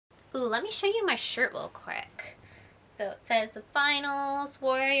let me show you my shirt real quick. So it says the finals,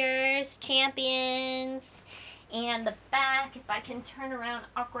 warriors, champions, and the back, if I can turn around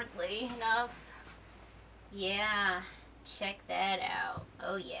awkwardly enough. Yeah, check that out.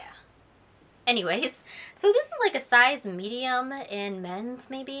 Oh yeah. Anyways, so this is like a size medium in men's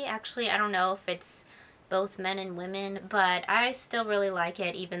maybe. Actually, I don't know if it's both men and women, but I still really like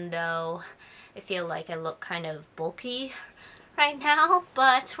it even though I feel like I look kind of bulky right now,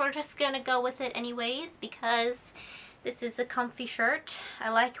 but we're just gonna go with it anyways because this is a comfy shirt. I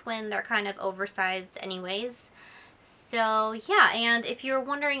like when they're kind of oversized anyways. So yeah, and if you're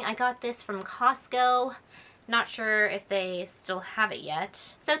wondering, I got this from Costco. Not sure if they still have it yet.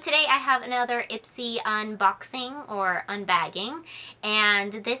 So today I have another Ipsy unboxing or unbagging,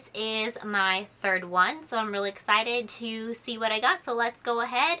 and this is my third one, so I'm really excited to see what I got. So let's go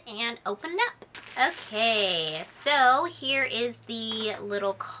ahead and open it up. Okay, so here is the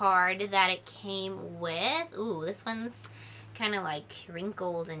little card that it came with. Ooh, this one's kind of like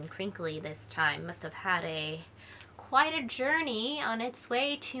wrinkled and crinkly this time. Must have had quite a journey on its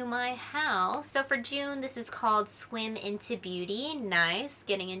way to my house. So for June, this is called Swim into Beauty. Nice,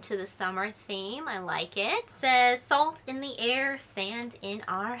 getting into the summer theme. I like it. It says salt in the air, sand in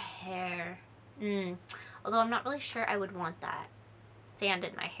our hair. Although I'm not really sure I would want that. Sand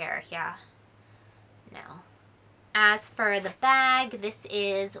in my hair, yeah. No. As for the bag, this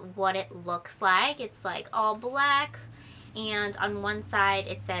is what it looks like. It's like all black, and on one side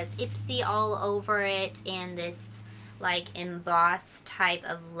it says Ipsy all over it in this like embossed type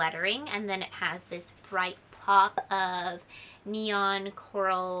of lettering, and then it has this bright pop of neon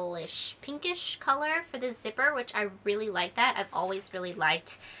coralish pinkish color for the zipper, which I really like that. I've always really liked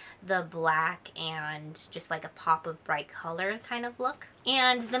the black and just like a pop of bright color kind of look.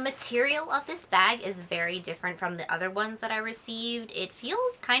 And the material of this bag is very different from the other ones that I received. It feels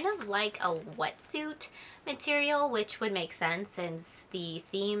kind of like a wetsuit material, which would make sense since the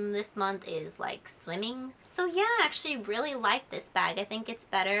theme this month is like swimming. So yeah, I actually really like this bag. I think it's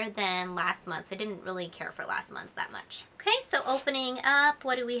better than last month's. I didn't really care for last month's that much. Okay, so opening up,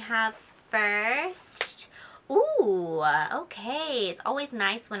 what do we have first? Ooh, okay. It's always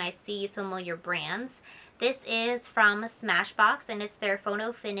nice when I see familiar brands. This is from Smashbox, and it's their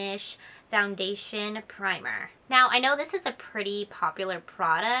Photo Finish Foundation Primer. Now, I know this is a pretty popular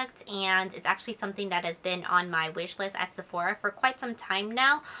product, and it's actually something that has been on my wish list at Sephora for quite some time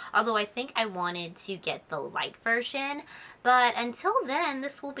now, although I think I wanted to get the light version. But until then,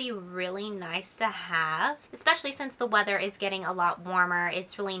 this will be really nice to have, especially since the weather is getting a lot warmer.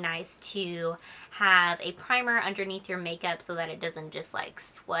 It's really nice to have a primer underneath your makeup so that it doesn't just like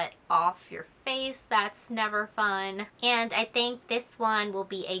sweat off your face. That's never fun. And I think this one will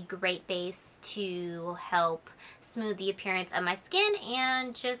be a great base to help smooth the appearance of my skin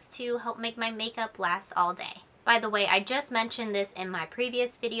and just to help make my makeup last all day. By the way, I just mentioned this in my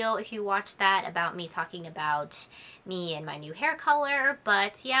previous video, if you watched that, about me talking about me and my new hair color.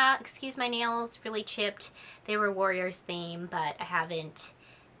 But yeah, excuse my nails, really chipped. They were Warriors theme, but I haven't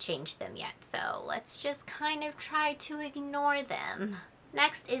changed them yet. So let's just kind of try to ignore them.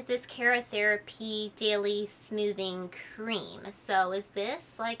 Next is this Keratherapy Daily Smoothing Cream. So is this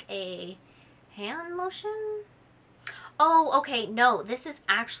like a hand lotion? Oh, okay, no, this is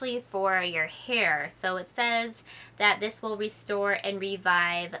actually for your hair. So it says that this will restore and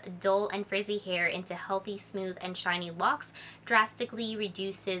revive dull and frizzy hair into healthy, smooth, and shiny locks, drastically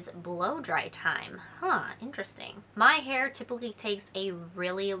reduces blow-dry time. Huh, interesting. My hair typically takes a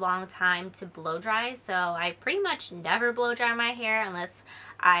really long time to blow-dry, so I pretty much never blow-dry my hair unless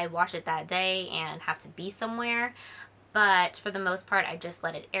I wash it that day and have to be somewhere. But for the most part, I just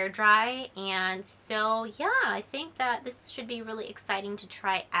let it air dry. And so yeah, I think that this should be really exciting to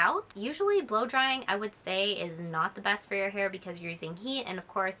try out. Usually blow drying, I would say, is not the best for your hair because you're using heat, and of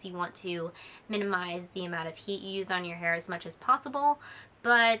course you want to minimize the amount of heat you use on your hair as much as possible.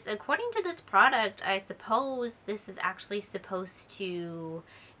 But according to this product, I suppose this is actually supposed to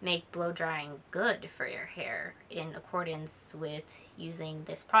make blow drying good for your hair in accordance with using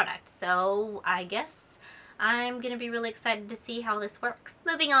this product. So I guess I'm going to be really excited to see how this works.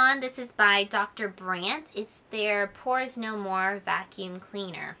 Moving on, this is by Dr. Brandt. It's their Pores No More Vacuum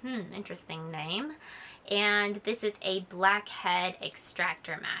Cleaner. Interesting name. And this is a blackhead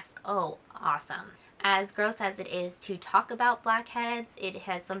extractor mask. Oh, awesome. As gross as it is to talk about blackheads, it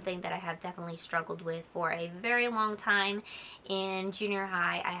has something that I have definitely struggled with for a very long time. In junior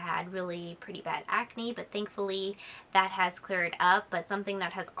high, I had really pretty bad acne, but thankfully that has cleared up. But something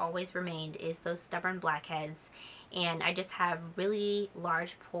that has always remained is those stubborn blackheads. and I just have really large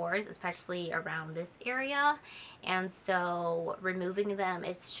pores, especially around this area, and so removing them,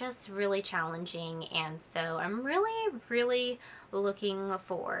 it's just really challenging, and so I'm really looking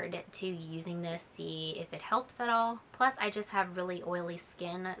forward to using this, see if it helps at all. Plus, I just have really oily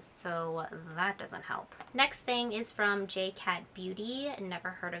skin, so that doesn't help. Next thing is from J-Cat Beauty. Never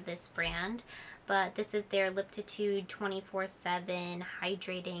heard of this brand, but this is their Liptitude 24/7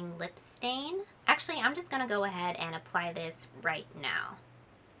 Hydrating Lip Stain. Actually, I'm just gonna go ahead and apply this right now.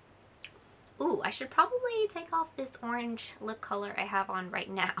 Ooh, I should probably take off this orange lip color I have on right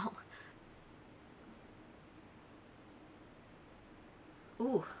now.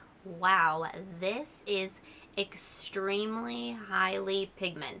 Ooh, wow, this is extremely highly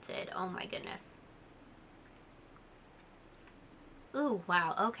pigmented. Oh my goodness. Ooh,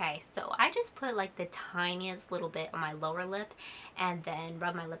 wow, okay. So I just put like the tiniest little bit on my lower lip and then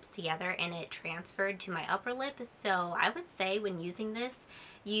rub my lips together, and it transferred to my upper lip. So I would say when using this,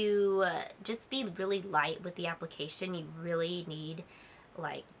 you just be really light with the application. You really need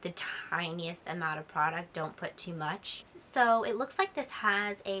like the tiniest amount of product. Don't put too much. So it looks like this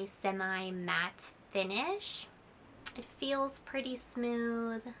has a semi-matte finish. It feels pretty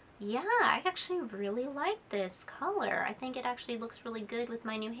smooth. Yeah, I actually really like this color. I think it actually looks really good with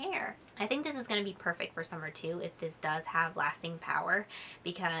my new hair. I think this is going to be perfect for summer too, if this does have lasting power,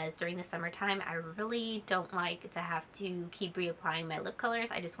 because during the summertime I really don't like to have to keep reapplying my lip colors.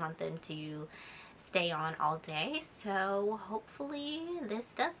 I just want them to stay on all day, so hopefully this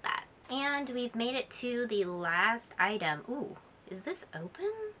does that. And we've made it to the last item. Ooh, is this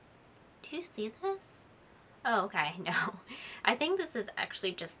open? Do you see this? Oh, okay, no. I think this is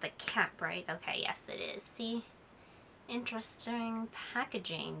actually just the cap, right? Okay, yes it is. See? Interesting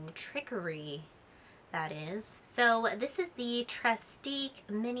packaging. Trickery, that is. So this is the tre'StiQue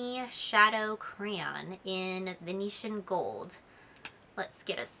Mini Shadow Crayon in Venetian Gold. Let's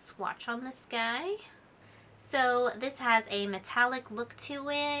get a swatch on this guy. So this has a metallic look to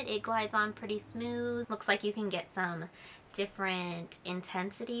it. It glides on pretty smooth. Looks like you can get some different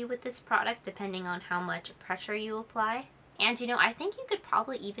intensity with this product depending on how much pressure you apply. And you know, I think you could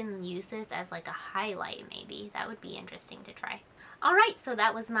probably even use this as like a highlight maybe. That would be interesting to try. Alright, so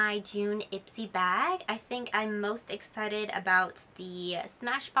that was my June Ipsy bag. I think I'm most excited about the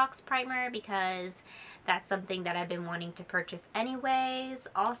Smashbox primer because that's something that I've been wanting to purchase anyways.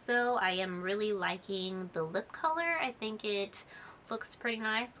 Also, I am really liking the lip color. I think it looks pretty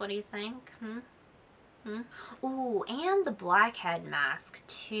nice. What do you think? Ooh, and the blackhead mask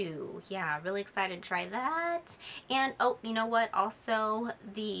too. Yeah, really excited to try that. And oh, you know what? Also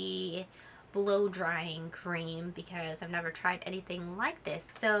the blow drying cream, because I've never tried anything like this.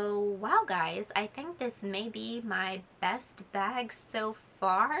 So wow guys, I think this may be my best bag so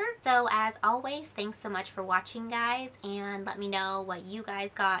far. So as always, thanks so much for watching guys, and let me know what you guys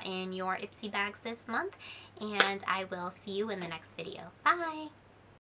got in your Ipsy bags this month, and I will see you in the next video. Bye!